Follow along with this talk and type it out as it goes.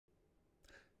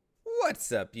What's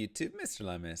up, YouTube? Mr.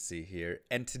 Llama here,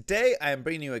 and today I am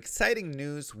bringing you exciting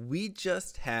news. We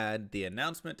just had the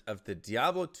announcement of the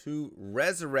Diablo 2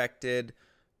 Resurrected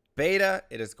beta.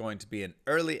 It is going to be an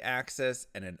early access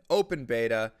and an open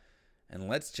beta, and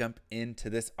let's jump into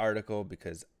this article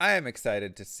because I am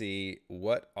excited to see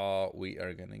what all we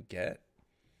are going to get.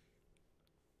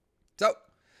 So,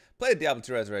 play Diablo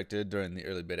 2 Resurrected during the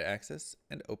early beta access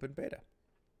and open beta.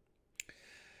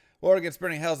 War Against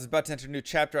Burning Hells is about to enter a new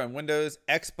chapter on Windows,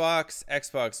 Xbox,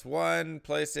 Xbox One,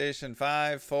 PlayStation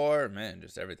 5, 4, man,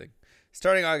 just everything.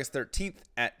 Starting August 13th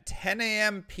at 10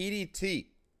 a.m. PDT.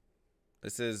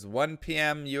 This is 1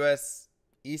 p.m. US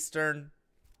Eastern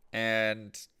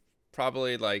and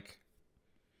probably like,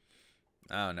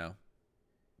 I don't know,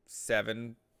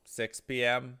 6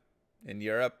 p.m. in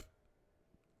Europe,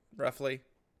 roughly.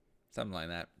 Something like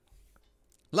that.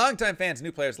 Longtime fans and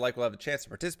new players alike will have a chance to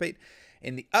participate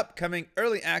in the upcoming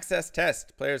early access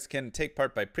test. Players can take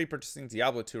part by pre-purchasing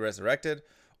Diablo 2 Resurrected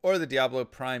or the Diablo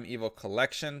Primeval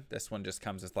Collection. This one just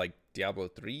comes with like Diablo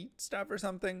 3 stuff or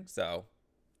something. So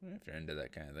if you're into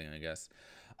that kind of thing, I guess.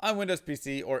 On Windows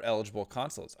PC or eligible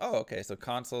consoles. Oh, okay. So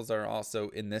consoles are also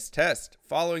in this test.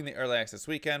 Following the early access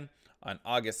weekend on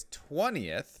August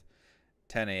 20th,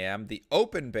 10 a.m., the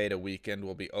open beta weekend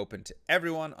will be open to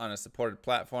everyone on a supported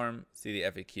platform. See the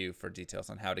FAQ for details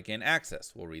on how to gain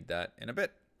access. We'll read that in a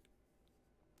bit.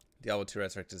 Diablo 2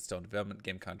 Resurrected is still in development.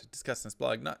 Game content discussed in this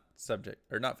blog, not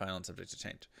final and subject to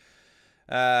change.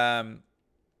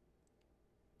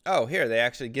 Oh, here they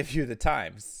actually give you the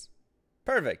times.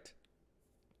 Perfect.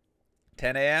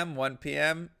 10 a.m., 1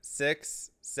 p.m.,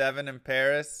 6, 7 in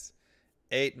Paris,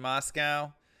 8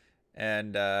 Moscow,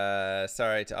 and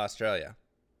sorry to Australia.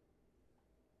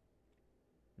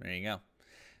 There you go.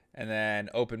 And then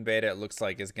open beta, it looks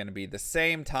like, is going to be the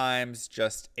same times,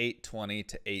 just 8:20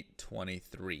 to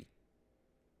 8:23.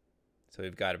 So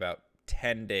we've got about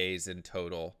 10 days in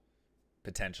total,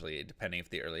 potentially, depending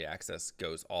if the early access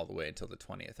goes all the way until the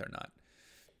 20th or not.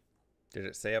 Did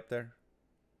it say up there?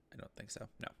 I don't think so.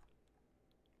 No.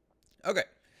 Okay.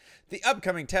 The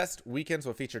upcoming test weekends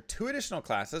will feature 2 additional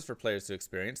classes for players to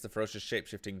experience: the ferocious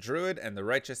shape-shifting druid and the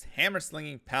righteous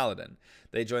hammer-slinging paladin.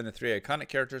 They join the 3 iconic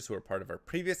characters who were part of our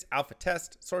previous alpha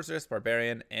test: sorceress,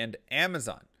 barbarian, and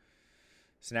Amazon.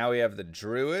 So now we have the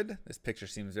druid. This picture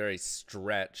seems very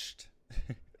stretched.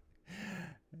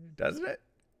 Doesn't it?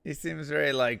 He seems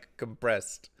very, like,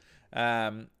 compressed.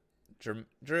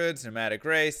 Druids, nomadic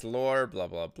race, lore, blah,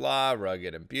 blah, blah,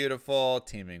 rugged and beautiful,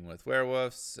 teeming with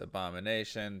werewolves,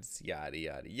 abominations, yada,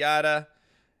 yada, yada.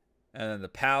 And then the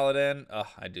paladin.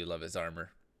 Oh, I do love his armor.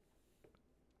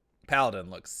 Paladin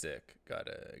looks sick.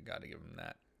 Gotta give him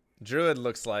that. Druid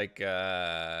looks like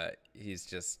he's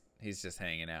just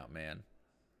hanging out, man.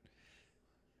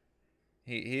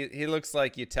 He looks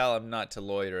like you tell him not to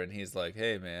loiter, and he's like,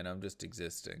 hey, man, I'm just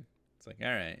existing. It's like, all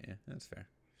right, yeah, that's fair.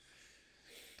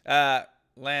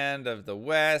 Land of the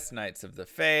West, Knights of the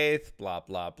Faith, blah,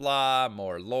 blah, blah,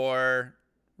 more lore.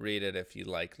 Read it if you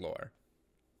like lore.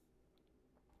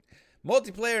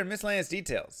 Multiplayer and miscellaneous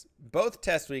details. Both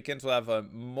test weekends will have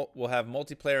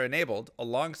multiplayer enabled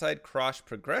alongside cross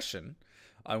progression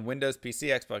on Windows, PC,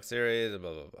 Xbox Series,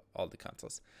 blah, blah, blah, all the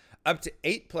consoles. Up to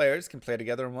 8 players can play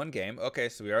together in one game. Okay,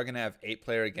 so we are going to have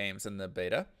 8-player games in the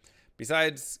beta.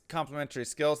 Besides complementary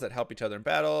skills that help each other in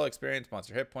battle, experience,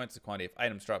 monster hit points, the quantity of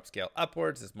items drop scale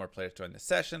upwards as more players join the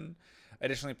session.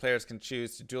 Additionally, players can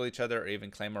choose to duel each other or even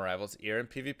claim a rival's ear in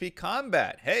PvP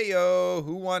combat. Hey, yo,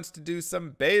 who wants to do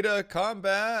some beta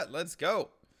combat? Let's go.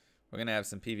 We're going to have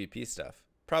some PvP stuff.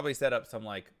 Probably set up some,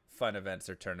 like, fun events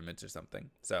or tournaments or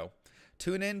something. So,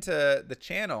 tune in to the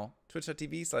channel,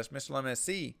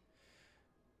 twitch.tv/MrLMSC,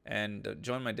 and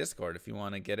join my Discord if you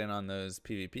want to get in on those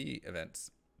PvP events.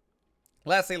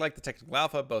 Lastly, like the technical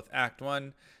alpha, both Act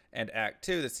 1 and Act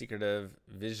 2, The Secret of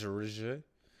Resurrected,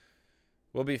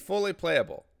 will be fully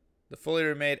playable. The fully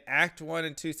remade Act 1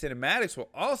 and 2 cinematics will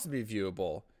also be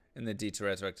viewable in the D2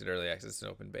 Resurrected Early Access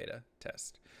and Open Beta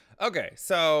test. Okay,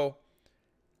 so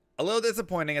a little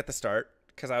disappointing at the start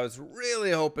because I was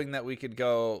really hoping that we could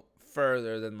go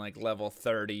further than like level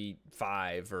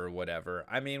 35 or whatever.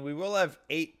 I mean, we will have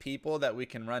 8 people that we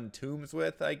can run tombs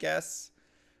with, I guess.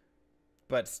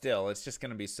 But still, it's just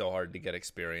going to be so hard to get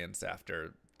experience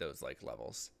after those like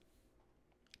levels.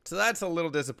 So that's a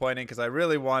little disappointing because I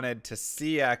really wanted to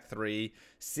see Act 3,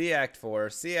 see Act 4,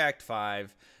 see Act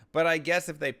 5. But I guess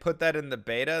if they put that in the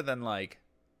beta, then like,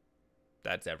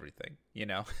 that's everything, you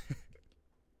know?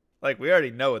 Like, we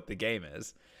already know what the game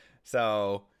is.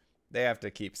 So they have to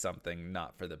keep something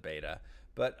not for the beta.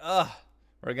 But,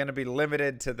 we're going to be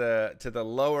limited to the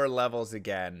lower levels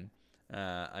again.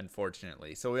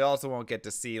 unfortunately. So we also won't get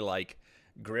to see like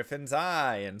Griffin's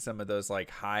Eye and some of those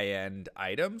like high-end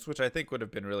items, which I think would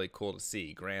have been really cool to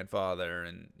see. Grandfather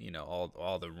and, you know,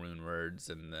 all the rune words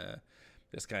and the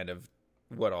just kind of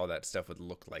what all that stuff would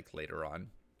look like later on.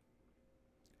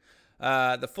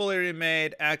 The fully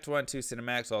remade Act 1, 2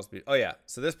 cinematics will also be... Oh, yeah.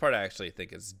 So this part I actually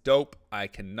think is dope. I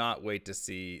cannot wait to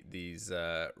see these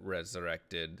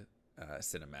Resurrected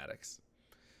cinematics.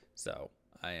 So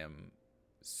I am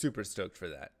super stoked for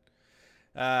that.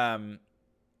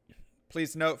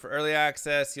 Please note, for early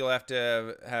access, you'll have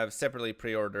to have separately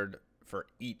pre-ordered for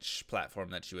each platform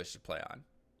that you wish to play on.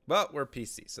 Well, we're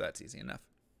PC, so that's easy enough.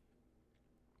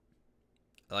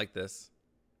 I like this.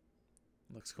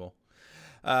 Looks cool.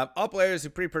 All players who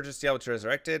pre-purchased Diablo 2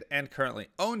 Resurrected and currently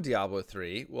own Diablo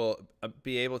 3 will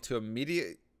be able to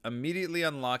immediately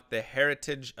unlock the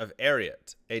Heritage of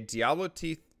Ariat, a Diablo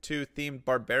 2 themed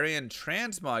barbarian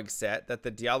transmog set that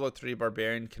the Diablo 3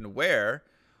 barbarian can wear.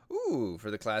 Ooh,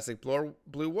 for the classic blue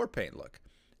warpaint look.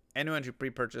 Anyone who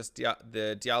pre-purchased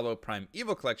the Diablo Prime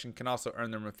Evil collection can also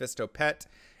earn their Mephisto pet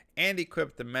and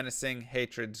equip the Menacing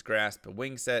Hatred's Grasp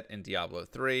wing set in Diablo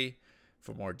 3.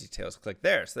 For more details, click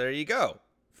there. So there you go.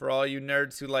 For all you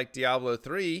nerds who like Diablo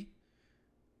 3,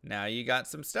 now you got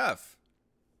some stuff.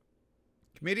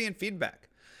 Community and feedback.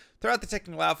 Throughout the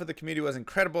technical alpha, the community was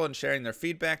incredible in sharing their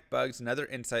feedback, bugs, and other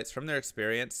insights from their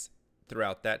experience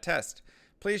throughout that test.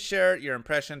 Please share your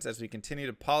impressions as we continue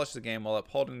to polish the game while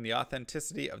upholding the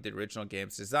authenticity of the original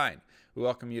game's design. We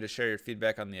welcome you to share your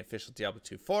feedback on the official Diablo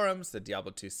 2 forums, the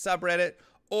Diablo 2 subreddit,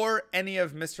 or any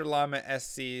of Mr. Llama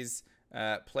SC's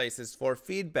places for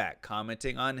feedback,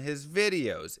 commenting on his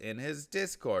videos in his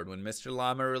Discord when Mr.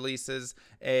 Llama releases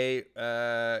a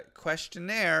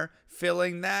questionnaire,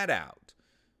 filling that out.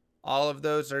 All of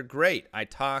those are great. I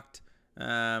talked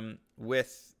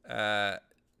with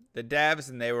the devs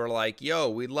and they were like, yo,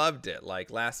 we loved it. Like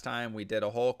last time we did a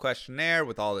whole questionnaire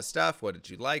with all this stuff. What did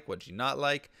you like? What did you not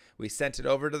like? We sent it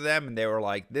over to them and they were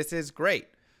like, this is great.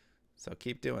 So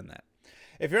keep doing that.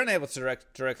 If you're unable to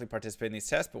directly participate in these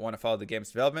tests but want to follow the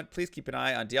game's development, please keep an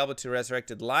eye on Diablo 2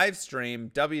 Resurrected live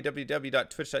stream,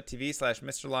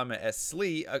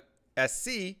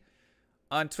 www.twitch.tv/MrLlamaSC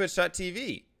on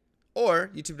twitch.tv or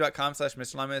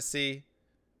youtube.com/MrLlamaSC.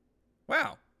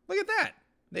 Wow, look at that.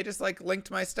 They just like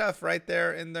linked my stuff right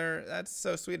there in their, that's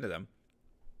so sweet of them.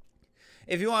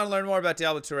 If you want to learn more about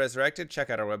Diablo 2 Resurrected, check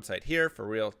out our website here for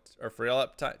real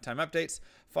time updates.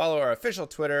 Follow our official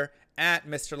Twitter at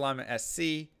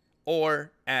MrLlamaSC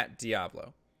or at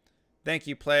Diablo. Thank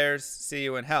you, players. See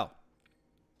you in hell.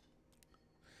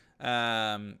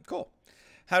 Cool.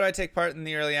 How do I take part in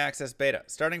the early access beta?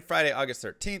 Starting Friday, August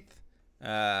 13th.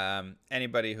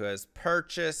 Anybody who has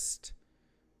purchased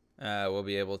will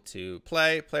be able to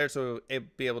play. Players will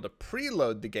be able to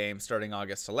preload the game starting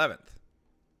August 11th.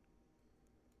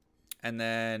 And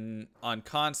then on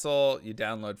console, you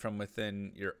download from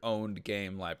within your owned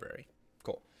game library.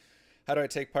 Cool. How do I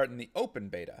take part in the open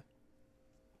beta?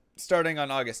 Starting on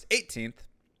August 18th,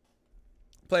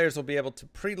 players will be able to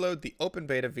preload the open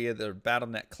beta via their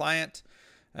Battle.net client.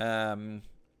 Yada,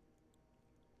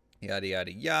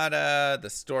 yada, yada. The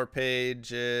store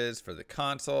pages for the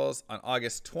consoles. On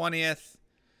August 20th,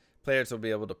 players will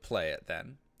be able to play it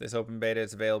then. This open beta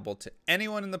is available to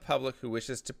anyone in the public who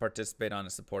wishes to participate on a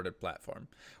supported platform,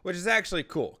 which is actually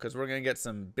cool because we're going to get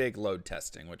some big load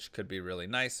testing, which could be really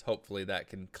nice. Hopefully that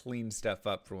can clean stuff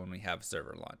up for when we have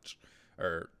server launch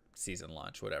or season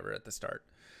launch, whatever, at the start.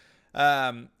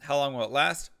 How long will it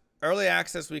last? Early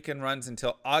access weekend runs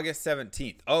until August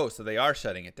 17th. Oh, so they are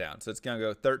shutting it down. So it's going to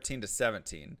go 13 to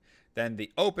 17. Then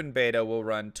the open beta will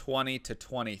run 20 to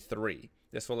 23.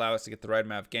 This will allow us to get the right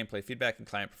amount of gameplay feedback and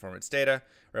client performance data.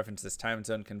 Reference this time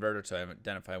zone converter to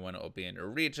identify when it will be in your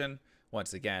region.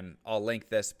 Once again, I'll link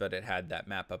this, but it had that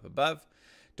map up above.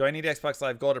 Do I need Xbox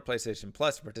Live Gold or PlayStation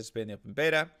Plus to participate in the open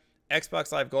beta?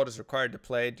 Xbox Live Gold is required to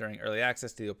play during early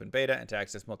access to the open beta and to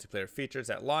access multiplayer features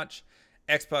at launch.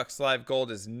 Xbox Live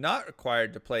Gold is not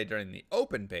required to play during the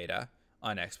open beta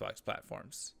on Xbox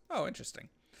platforms. Oh, interesting.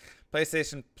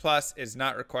 PlayStation Plus is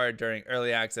not required during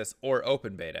early access or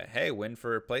open beta. Hey, win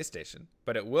for PlayStation.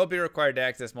 But it will be required to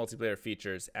access multiplayer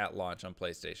features at launch on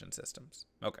PlayStation systems.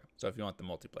 Okay, so if you want the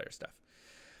multiplayer stuff.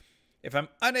 If I'm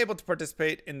unable to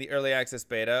participate in the early access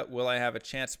beta, will I have a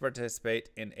chance to participate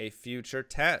in a future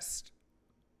test?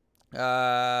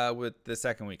 With the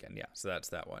second weekend, yeah, so that's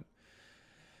that one.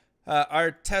 Are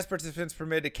test participants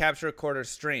permitted to capture, record, or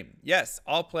stream? Yes,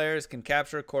 all players can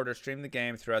capture, record, or stream the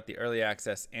game throughout the early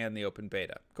access and the open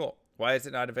beta. Cool. Why is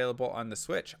it not available on the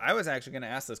Switch? I was actually going to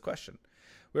ask this question.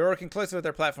 We're working closely with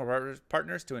our platform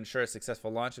partners to ensure a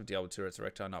successful launch of Diablo 2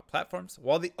 Resurrected on all platforms.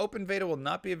 While the open beta will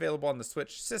not be available on the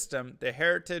Switch system, the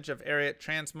Heritage of Ariat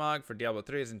Transmog for Diablo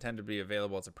 3 is intended to be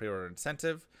available as a pre-order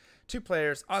incentive to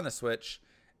players on the Switch.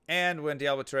 And when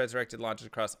Diablo 2 Resurrected launches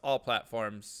across all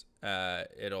platforms,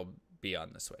 it'll be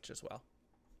on the Switch as well.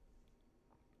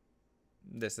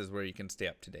 This is where you can stay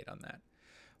up to date on that.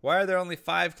 Why are there only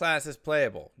 5 classes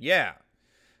playable? Yeah.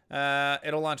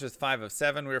 It'll launch with 5 of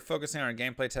 7. We are focusing our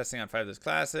gameplay testing on 5 of those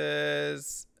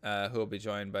classes, who will be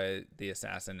joined by the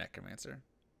Assassin Necromancer.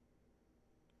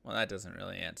 Well, that doesn't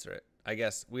really answer it. I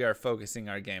guess we are focusing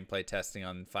our gameplay testing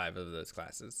on 5 of those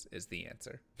classes is the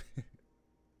answer.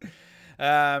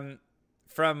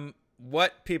 From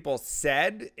what people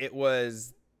said, it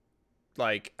was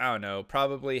like, I don't know,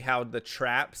 probably how the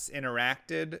traps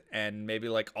interacted and maybe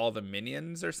like all the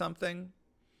minions or something.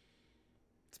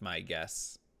 It's my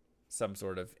guess. Some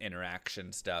sort of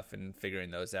interaction stuff and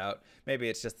figuring those out. Maybe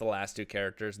it's just the last 2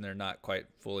 characters and they're not quite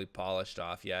fully polished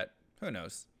off yet. Who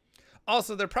knows?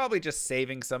 Also, they're probably just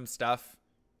saving some stuff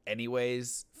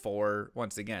anyways for,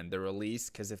 once again, the release,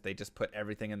 because if they just put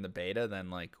everything in the beta, then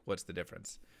like, what's the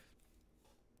difference?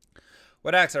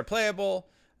 What acts are playable?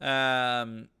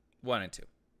 1 and 2.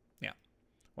 Yeah.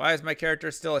 Why is my character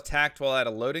still attacked while at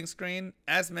a loading screen?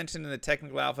 As mentioned in the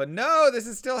technical alpha, no, this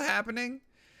is still happening.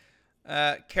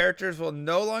 Characters will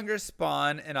no longer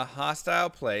spawn in a hostile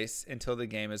place until the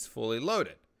game is fully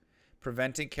loaded,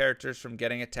 preventing characters from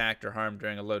getting attacked or harmed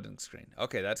during a loading screen.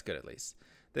 Okay, that's good at least.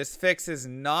 This fix is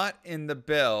not in the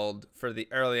build for the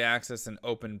early access and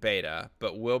open beta,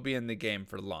 but will be in the game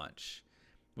for launch.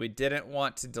 We didn't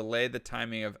want to delay the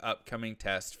timing of upcoming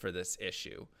tests for this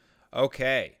issue.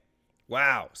 Okay.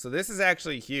 Wow. So this is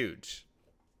actually huge.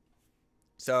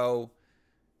 So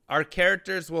our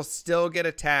characters will still get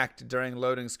attacked during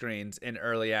loading screens in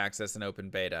early access and open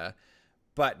beta,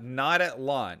 but not at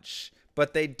launch.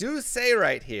 But they do say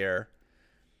right here,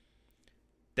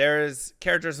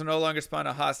 characters will no longer spawn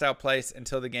a hostile place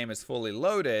until the game is fully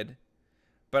loaded.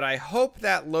 But I hope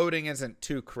that loading isn't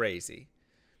too crazy.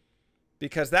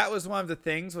 Because that was one of the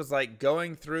things, was like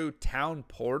going through town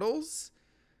portals.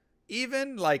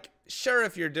 Even like, sure,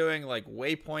 if you're doing like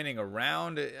waypointing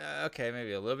around, okay,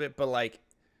 maybe a little bit, but like,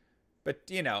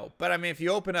 you know, but I mean, if you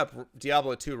open up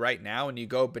Diablo 2 right now and you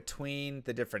go between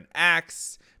the different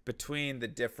acts, between the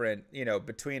different, you know,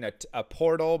 between a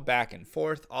portal back and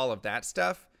forth, all of that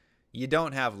stuff, you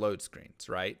don't have load screens,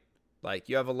 right? Like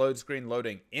you have a load screen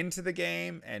loading into the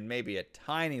game and maybe a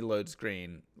tiny load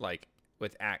screen like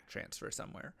with act transfer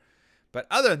somewhere. But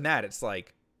other than that, it's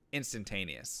like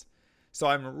instantaneous. So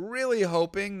I'm really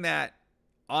hoping that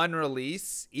on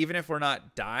release, even if we're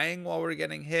not dying while we're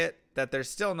getting hit, that there's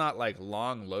still not like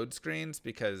long load screens,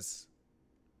 because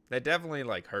that definitely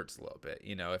like hurts a little bit.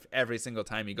 You know, if every single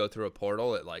time you go through a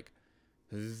portal, it like,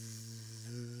 you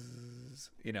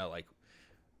know, like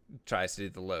tries to do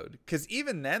the load. Because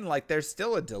even then, like there's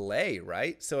still a delay,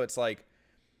 right? So it's like,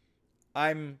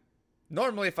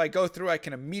 normally if I go through, I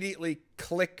can immediately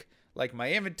click like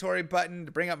my inventory button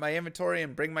to bring up my inventory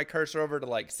and bring my cursor over to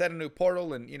like set a new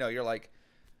portal, and you know, you're like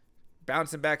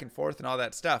bouncing back and forth and all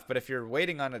that stuff. But if you're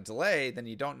waiting on a delay, then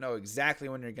you don't know exactly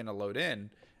when you're going to load in,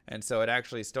 and so it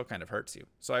actually still kind of hurts you.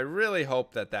 So I really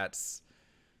hope that that's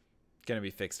going to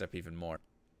be fixed up even more.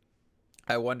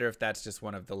 I wonder if that's just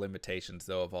one of the limitations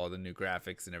though of all the new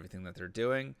graphics and everything that they're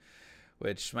doing,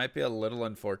 which might be a little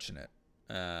unfortunate.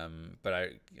 But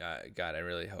I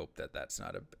really hope that that's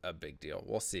not a big deal.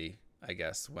 We'll see, I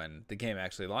guess, when the game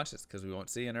actually launches, because we won't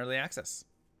see an early access.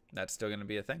 That's still going to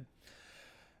be a thing.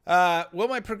 Will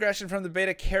my progression from the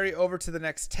beta carry over to the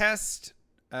next test?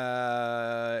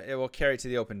 It will carry to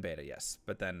the open beta, yes.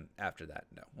 But then after that,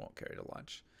 no, won't carry to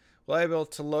launch. Will I be able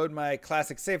to load my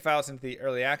classic save files into the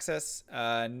early access?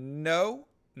 No.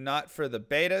 Not for the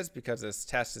betas, because this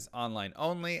test is online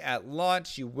only. At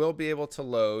launch, you will be able to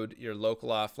load your local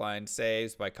offline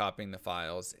saves by copying the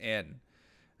files in.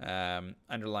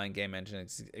 Underlying game engine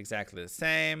is exactly the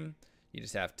same. You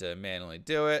just have to manually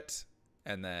do it.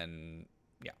 And then,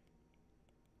 yeah.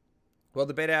 Will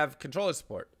the beta have controller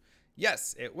support?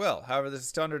 Yes, it will. However, this is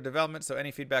still under development, so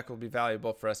any feedback will be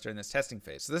valuable for us during this testing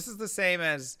phase. So this is the same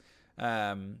as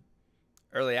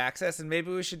early access, and maybe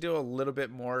we should do a little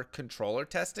bit more controller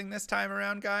testing this time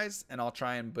around, guys, and I'll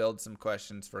try and build some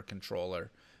questions for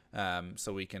controller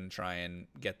so we can try and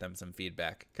get them some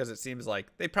feedback, because it seems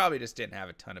like they probably just didn't have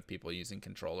a ton of people using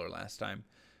controller last time.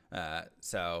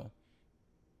 So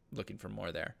looking for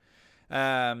more there.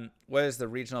 What is the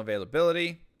regional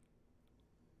availability?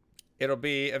 It'll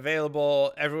be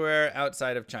available everywhere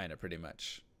outside of China, pretty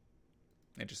much.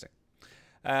 Interesting.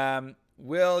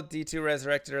 Will D2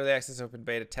 Resurrected Early Access Open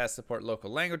Beta test support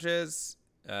local languages?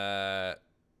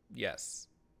 Yes.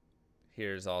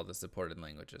 Here's all the supported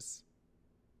languages.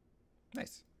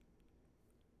 Nice.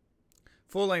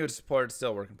 Full language support,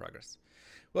 still work in progress.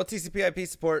 Will TCP/IP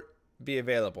support be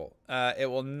available?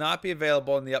 It will not be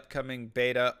available in the upcoming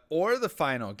beta or the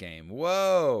final game.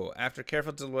 Whoa. After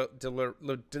careful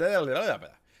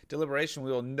deliberation,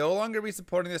 we will no longer be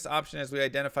supporting this option as we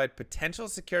identified potential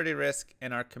security risk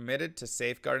and are committed to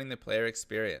safeguarding the player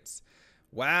experience.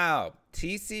 Wow.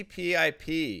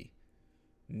 TCP/IP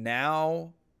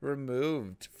now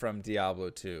removed from Diablo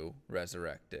 2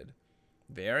 Resurrected.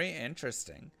 Very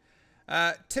interesting.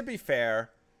 To be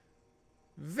fair,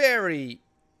 very,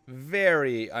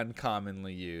 very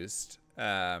uncommonly used.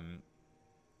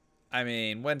 I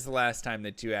mean, when's the last time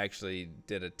that you actually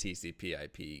did a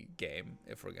TCP/IP game,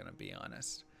 if we're going to be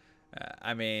honest?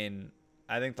 I mean,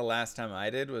 I think the last time I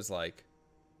did was like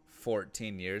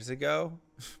 14 years ago,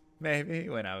 maybe,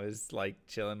 when I was like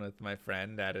chilling with my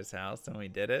friend at his house and we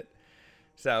did it.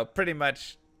 So pretty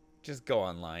much just go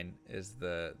online is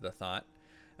the thought.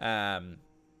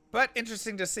 But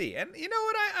interesting to see. And you know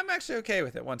what? I'm actually okay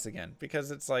with it once again,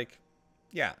 because it's like,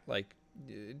 yeah, like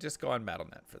just go on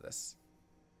BattleNet for this.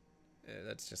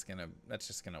 That's just gonna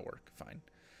work fine.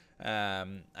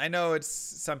 I know it's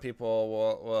some people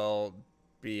will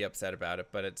be upset about it,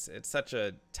 but it's such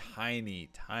a tiny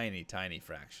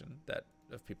fraction that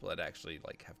of people that actually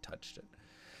like have touched it.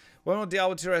 When will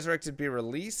Diablo 2 Resurrected be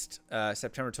released?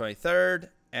 September 23rd.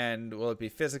 And will it be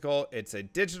physical? It's a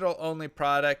digital only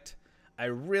product. I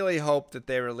really hope that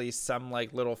they release some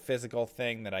like little physical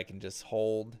thing that I can just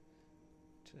hold.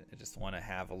 I just want to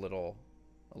have a little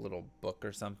book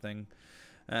or something.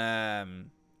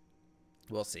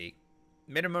 We'll see.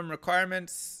 Minimum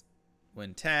requirements: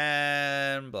 Win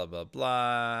 10, blah blah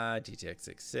blah. GTX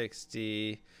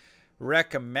 660.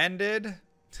 Recommended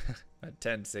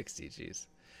 1060. Geez.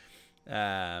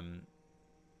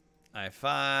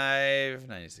 i5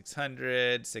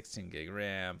 9600, 16 gig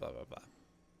RAM, blah blah blah.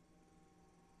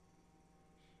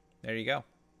 There you go.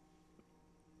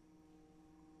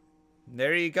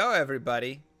 There you go,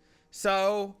 everybody.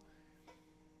 So,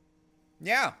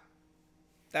 yeah,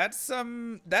 that's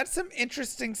some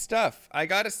interesting stuff. I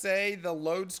gotta say, the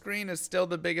load screen is still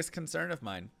the biggest concern of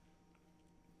mine,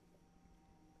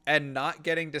 and not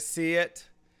getting to see it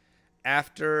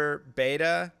after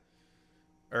beta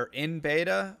or in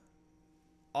beta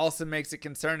also makes it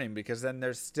concerning, because then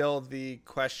there's still the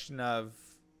question of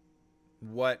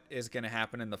what is going to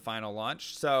happen in the final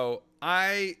launch. So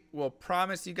I will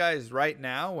promise you guys right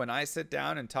now, when I sit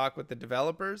down and talk with the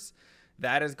developers,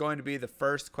 that is going to be the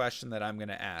first question that I'm going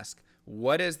to ask.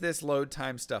 What is this load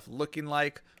time stuff looking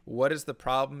like? What is the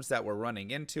problems that we're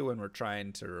running into when we're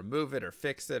trying to remove it or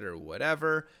fix it or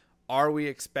whatever? Are we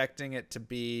expecting it to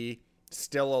be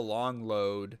still a long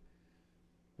load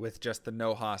with just the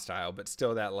no hostile, but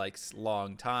still that like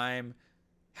long time?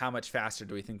 How much faster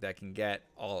do we think that can get?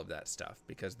 All of that stuff,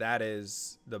 because that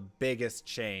is the biggest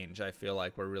change I feel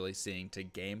like we're really seeing to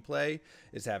gameplay,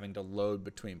 is having to load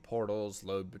between portals,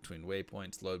 load between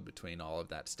waypoints, load between all of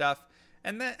that stuff.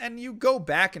 And you go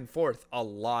back and forth a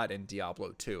lot in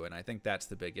Diablo 2, and I think that's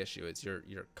the big issue, is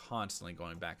you're constantly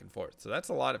going back and forth. So that's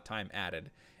a lot of time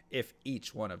added if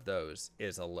each one of those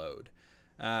is a load.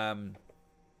 Other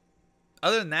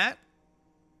than that,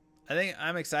 I think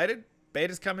I'm excited.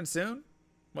 Beta's coming soon.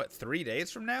 What, 3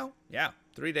 days from now? Yeah,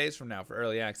 3 days from now for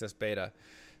early access beta.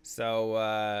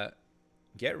 So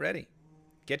get ready.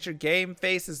 Get your game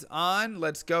faces on.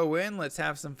 Let's go in. Let's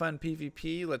have some fun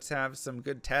PvP. Let's have some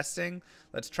good testing.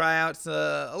 Let's try out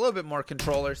a little bit more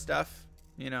controller stuff.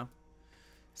 You know,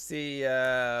 see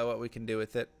what we can do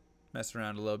with it. Mess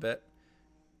around a little bit.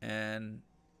 And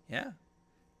yeah,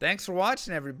 thanks for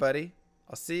watching, everybody.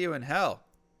 I'll see you in hell.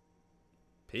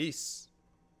 Peace.